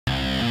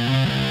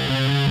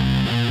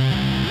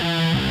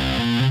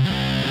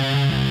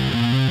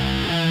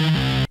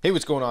Hey,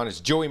 what's going on?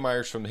 It's Joey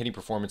Myers from the Hitting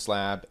Performance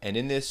Lab, and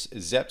in this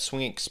Zepp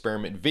swing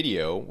experiment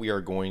video, we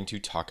are going to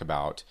talk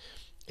about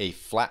a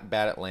flat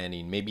bat at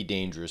landing may be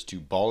dangerous to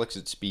ball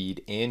exit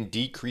speed and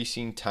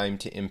decreasing time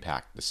to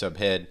impact. The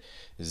subhead,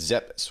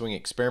 Zepp swing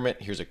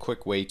experiment. Here's a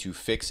quick way to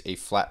fix a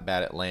flat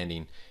bat at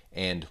landing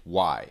and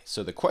why.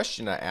 So the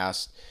question I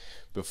asked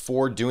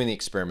before doing the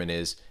experiment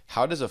is,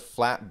 how does a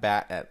flat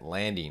bat at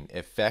landing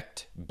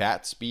affect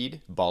bat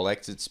speed, ball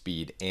exit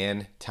speed,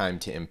 and time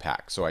to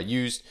impact? So I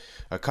used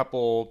a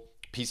couple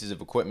pieces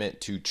of equipment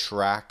to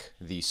track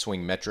the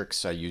swing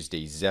metrics. I used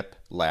a Zepp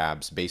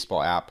Labs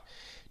baseball app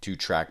to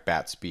track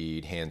bat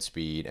speed, hand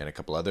speed, and a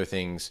couple other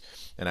things.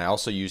 And I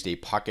also used a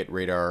pocket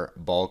radar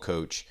ball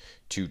coach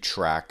to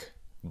track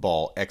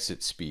ball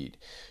exit speed.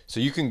 So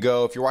you can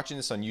go, if you're watching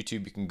this on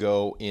YouTube, you can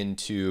go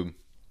into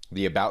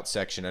the About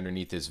section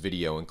underneath this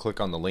video and click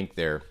on the link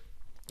there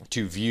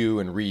to view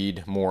and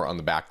read more on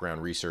the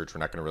background research. We're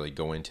not going to really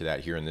go into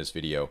that here in this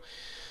video.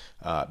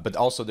 But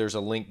also there's a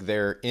link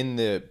there in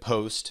the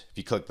post. If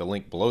you click the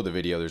link below the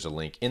video, there's a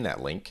link in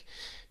that link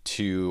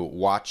to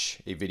watch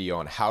a video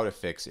on how to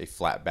fix a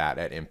flat bat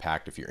at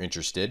impact if you're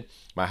interested.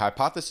 My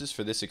hypothesis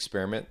for this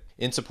experiment,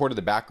 in support of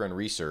the background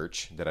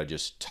research that I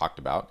just talked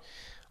about,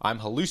 I'm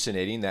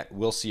hallucinating that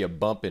we'll see a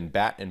bump in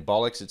bat and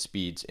ball exit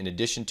speeds in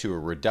addition to a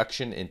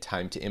reduction in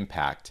time to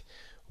impact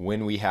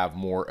when we have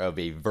more of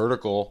a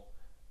vertical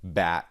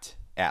bat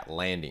at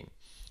landing.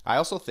 I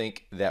also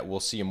think that we'll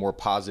see a more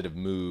positive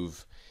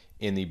move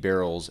in the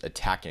barrel's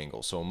attack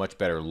angle, so a much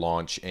better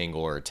launch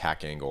angle or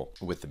attack angle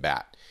with the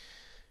bat.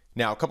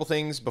 Now, a couple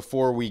things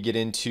before we get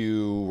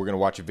into, we're going to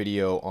watch a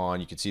video on,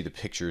 you can see the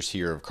pictures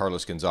here of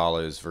Carlos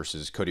Gonzales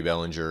versus Cody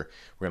Bellinger.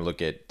 We're going to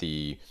look at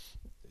the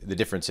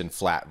difference in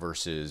flat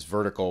versus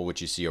vertical,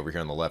 which you see over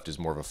here on the left is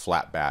more of a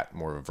flat bat,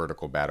 more of a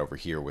vertical bat over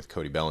here with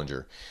Cody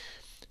Bellinger.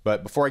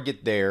 But before I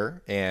get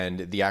there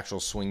and the actual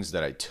swings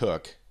that I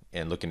took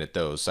and looking at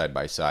those side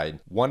by side,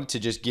 wanted to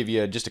just give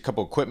you just a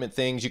couple equipment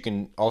things. You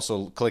can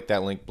also click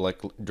that link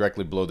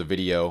directly below the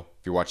video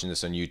if you're watching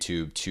this on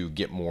YouTube to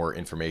get more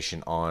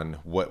information on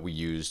what we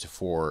used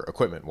for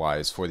equipment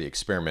wise for the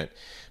experiment.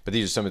 But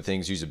these are some of the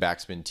things. Use a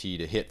backspin tee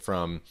to hit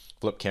from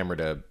flip camera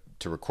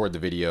to record the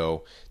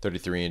video,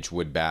 33-inch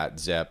wood bat,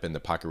 Zepp, and the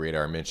pocket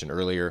radar I mentioned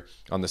earlier.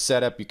 On the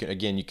setup, you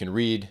can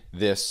read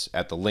this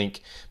at the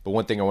link, but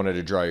one thing I wanted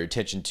to draw your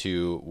attention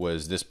to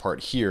was this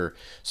part here.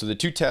 So the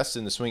two tests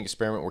in the swing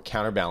experiment were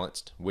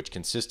counterbalanced, which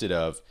consisted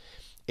of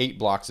 8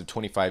 blocks of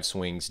 25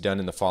 swings done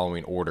in the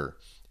following order: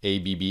 A,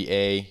 B, B,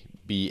 A,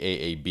 B, A,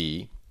 A,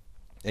 B.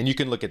 And you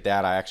can look at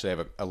that. I actually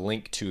have a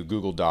link to a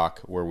Google Doc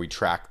where we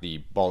track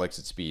the ball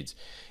exit speeds,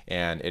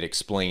 and it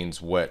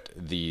explains what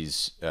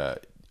these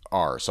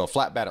are. So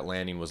flat bat at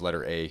landing was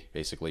letter A,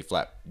 basically.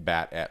 Flat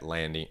bat at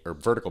landing, or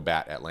vertical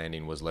bat at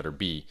landing, was letter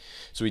B.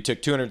 So we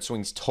took 200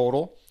 swings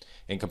total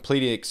and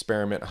completed the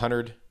experiment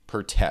 100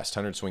 per test,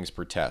 100 swings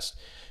per test.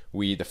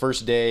 The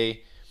first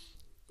day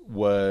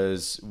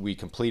we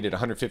completed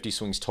 150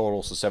 swings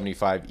total, so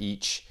 75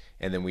 each,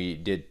 and then we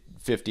did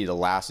 50 the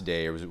last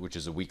day, which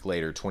is a week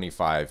later,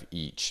 25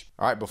 each.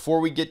 All right,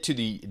 before we get to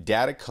the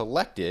data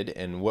collected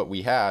and what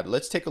we had,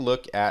 let's take a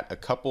look at a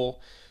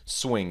couple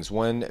swings,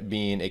 one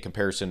being a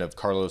comparison of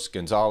Carlos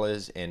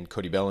Gonzales and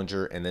Cody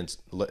Bellinger, and then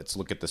let's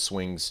look at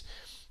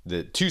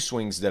the two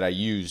swings that I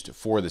used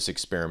for this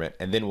experiment,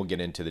 and then we'll get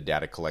into the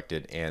data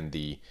collected and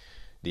the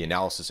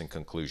analysis and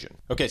conclusion.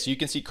 Okay, so you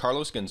can see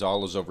Carlos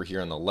Gonzales over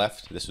here on the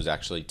left. This was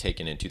actually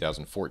taken in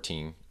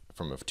 2014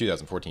 from a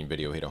 2014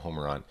 video, hit a home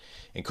run.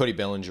 And Cody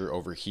Bellinger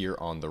over here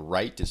on the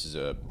right. This is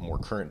a more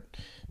current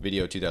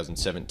video,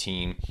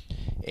 2017.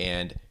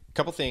 And a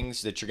couple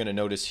things that you're going to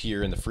notice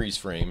here in the freeze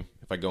frame.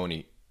 If I go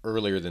any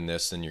earlier than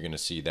this, then you're going to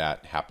see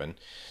that happen.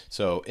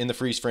 So in the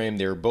freeze frame,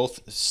 they're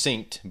both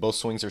synced. Both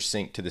swings are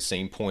synced to the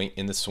same point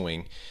in the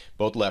swing.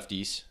 Both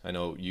lefties. I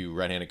know you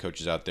right-handed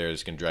coaches out there,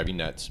 it's going to drive you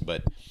nuts,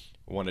 but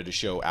I wanted to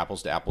show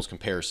apples to apples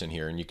comparison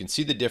here. And you can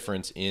see the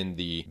difference in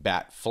the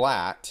bat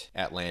flat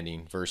at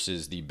landing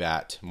versus the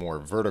bat more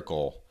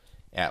vertical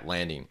at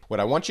landing.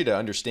 What I want you to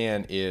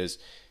understand is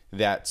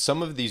that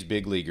some of these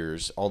big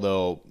leaguers,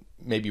 although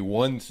maybe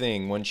one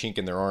chink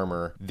in their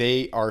armor,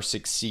 they are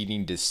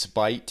succeeding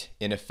despite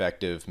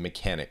ineffective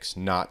mechanics,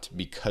 not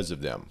because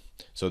of them.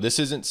 So this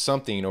isn't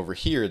something over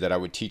here that I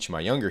would teach my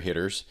younger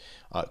hitters.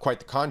 Quite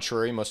the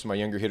contrary, most of my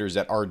younger hitters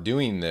that are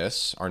doing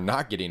this are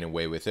not getting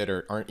away with it,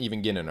 or aren't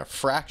even getting a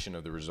fraction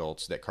of the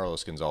results that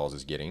Carlos Gonzales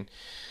is getting.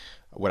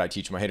 What I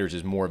teach my hitters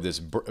is more of this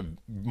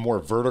more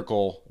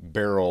vertical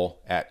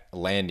barrel at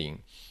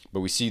landing.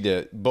 But we see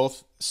that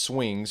both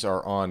swings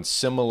are on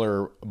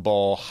similar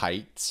ball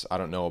heights. I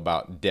don't know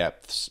about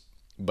depths,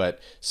 but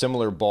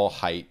similar ball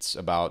heights,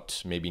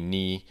 about maybe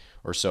knee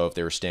or so if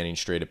they were standing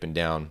straight up and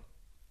down.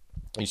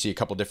 You see a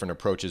couple different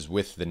approaches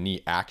with the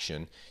knee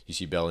action. You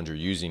see Bellinger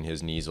using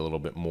his knees a little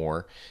bit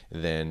more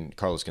than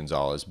Carlos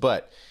Gonzales.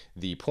 But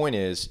the point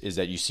is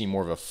that you see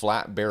more of a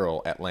flat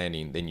barrel at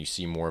landing than you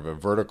see more of a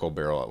vertical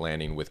barrel at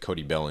landing with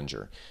Cody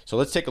Bellinger. So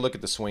let's take a look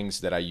at the swings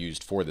that I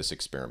used for this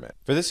experiment.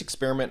 For this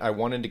experiment, I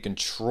wanted to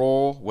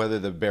control whether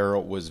the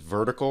barrel was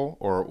vertical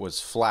or it was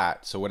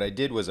flat. So what I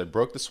did was I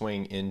broke the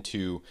swing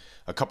into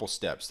a couple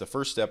steps. The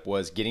first step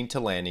was getting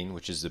to landing,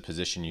 which is the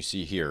position you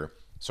see here.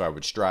 So I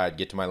would stride,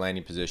 get to my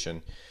landing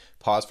position,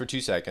 pause for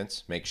 2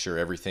 seconds, make sure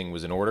everything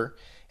was in order,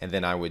 and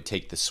then I would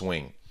take the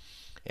swing.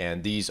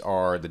 And these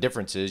are the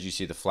differences. You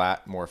see the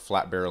more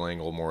flat barrel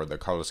angle, more of the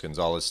Carlos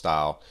Gonzales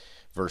style,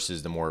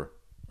 versus the more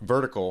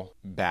vertical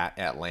bat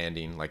at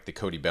landing like the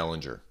Cody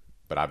Bellinger,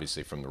 but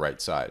obviously from the right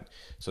side.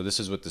 So this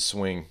is what the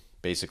swing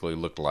basically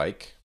looked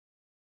like.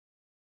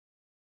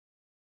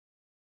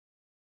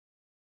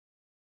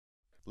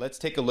 Let's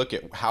take a look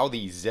at how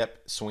the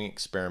Zepp swing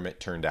experiment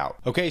turned out.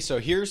 Okay, so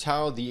here's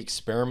how the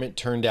experiment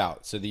turned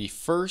out. So the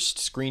first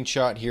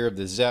screenshot here of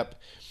the Zepp,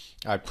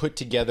 I put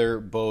together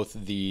both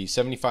the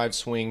 75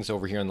 swings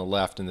over here on the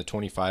left and the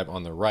 25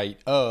 on the right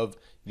of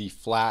the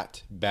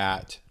flat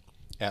bat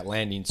at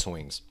landing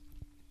swings.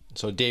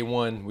 So day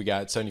one, we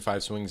got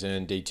 75 swings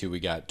in. Day two, we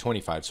got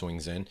 25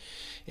 swings in.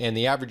 And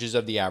the averages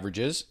of the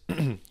averages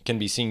can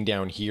be seen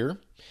down here.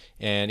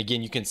 And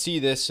again, you can see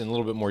this in a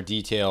little bit more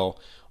detail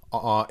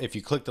if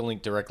you click the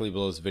link directly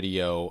below this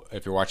video.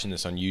 If you're watching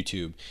this on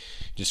YouTube,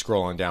 just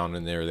scroll on down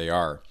and there they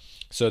are.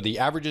 So the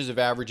averages of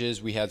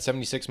averages, we had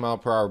 76 mile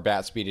per hour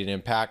bat speed at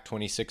impact,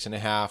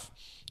 26.5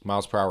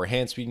 miles per hour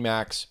hand speed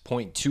max,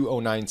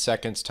 0.209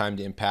 seconds time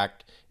to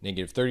impact,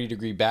 negative 30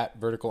 degree bat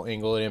vertical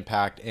angle at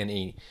impact, and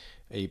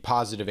a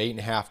positive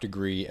 8.5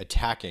 degree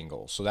attack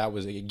angle. So that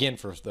was again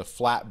for the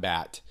flat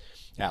bat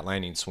at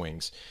landing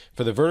swings.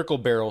 For the vertical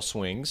barrel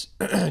swings,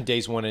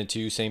 days 1 and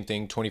 2, same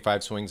thing,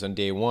 25 swings on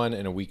day 1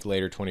 and a week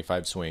later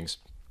 25 swings.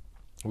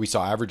 We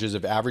saw averages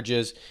of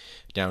averages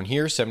down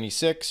here,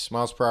 76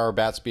 miles per hour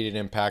bat speed at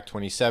impact,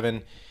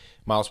 27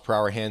 miles per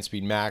hour hand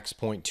speed max,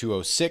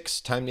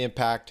 0.206 time to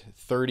impact,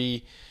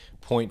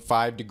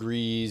 30.5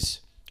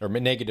 degrees or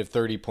negative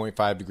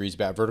 30.5 degrees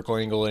bat vertical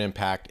angle at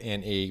impact,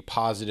 and a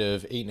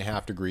positive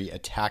 8.5 degree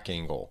attack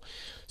angle.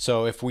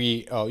 So if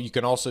we, you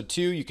can also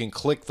you can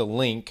click the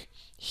link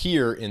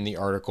here in the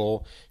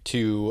article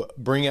to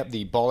bring up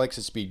the ball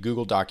exit speed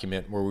Google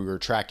document where we were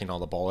tracking all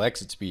the ball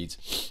exit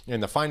speeds.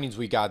 And the findings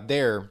we got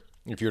there,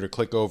 if you were to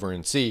click over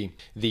and see,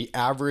 the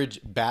average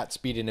bat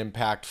speed and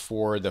impact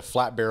for the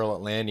flat barrel at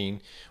landing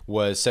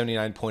was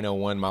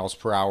 79.01 miles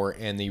per hour,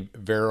 and the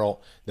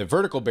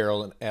vertical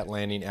barrel at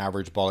landing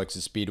average ball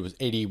exit speed was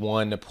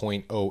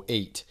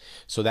 81.08.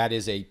 So that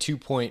is a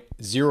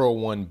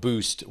 2.01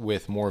 boost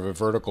with more of a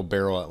vertical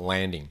barrel at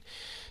landing.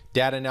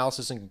 Data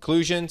analysis and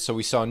conclusion. So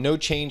we saw no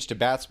change to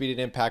bat speed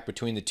at impact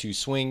between the two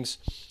swings.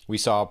 We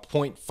saw a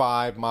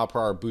 0.5 mile per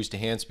hour boost to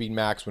hand speed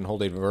max when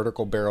holding a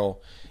vertical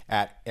barrel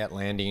at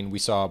landing. We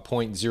saw a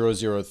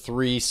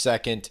 0.003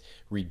 second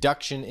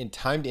reduction in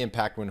time to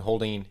impact when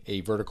holding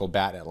a vertical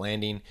bat at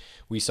landing.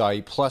 We saw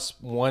a plus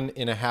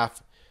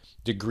 1.5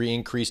 degree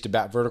increase to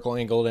bat vertical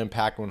angle at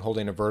impact when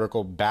holding a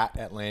vertical bat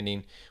at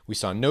landing. We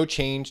saw no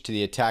change to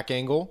the attack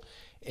angle,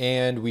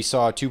 and we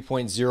saw a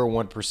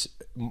 2.01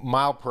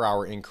 mile per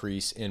hour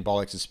increase in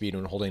ball exit speed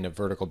when holding a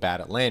vertical bat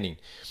at landing.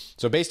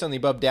 So based on the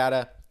above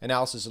data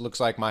analysis, it looks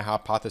like my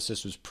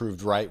hypothesis was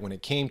proved right when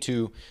it came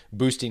to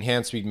boosting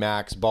hand speed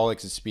max, ball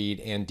exit speed,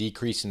 and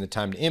decreasing the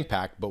time to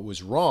impact, but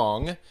was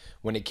wrong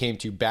when it came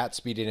to bat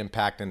speed at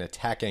impact and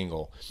attack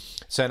angle.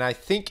 So, and I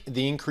think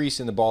the increase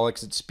in the ball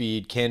exit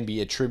speed can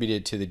be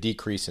attributed to the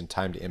decrease in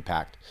time to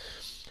impact.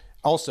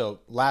 Also,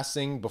 last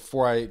thing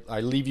before I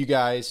leave you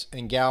guys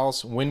and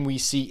gals, when we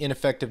see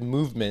ineffective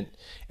movement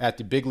at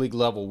the big league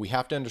level, we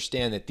have to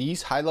understand that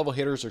these high-level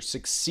hitters are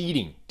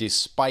succeeding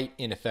despite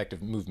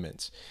ineffective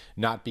movements,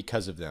 not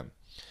because of them.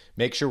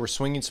 Make sure we're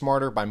swinging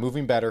smarter by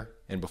moving better.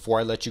 And before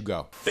I let you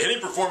go, the Hitting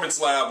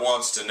Performance Lab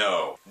wants to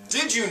know,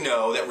 did you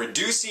know that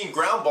reducing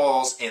ground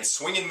balls and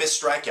swing and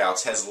miss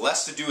strikeouts has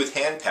less to do with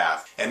hand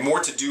path and more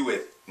to do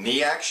with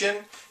knee action?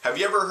 Have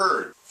you ever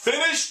heard,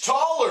 finish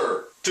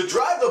taller? To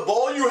drive the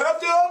ball, you have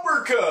to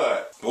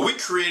uppercut. Well, we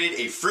created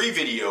a free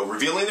video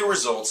revealing the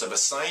results of a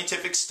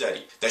scientific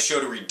study that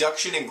showed a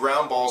reduction in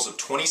ground balls of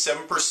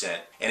 27%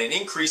 and an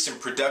increase in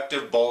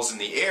productive balls in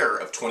the air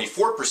of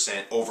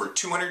 24% over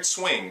 200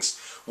 swings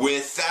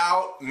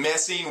without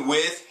messing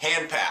with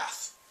hand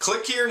path.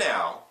 Click here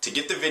now to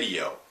get the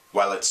video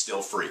while it's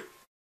still free.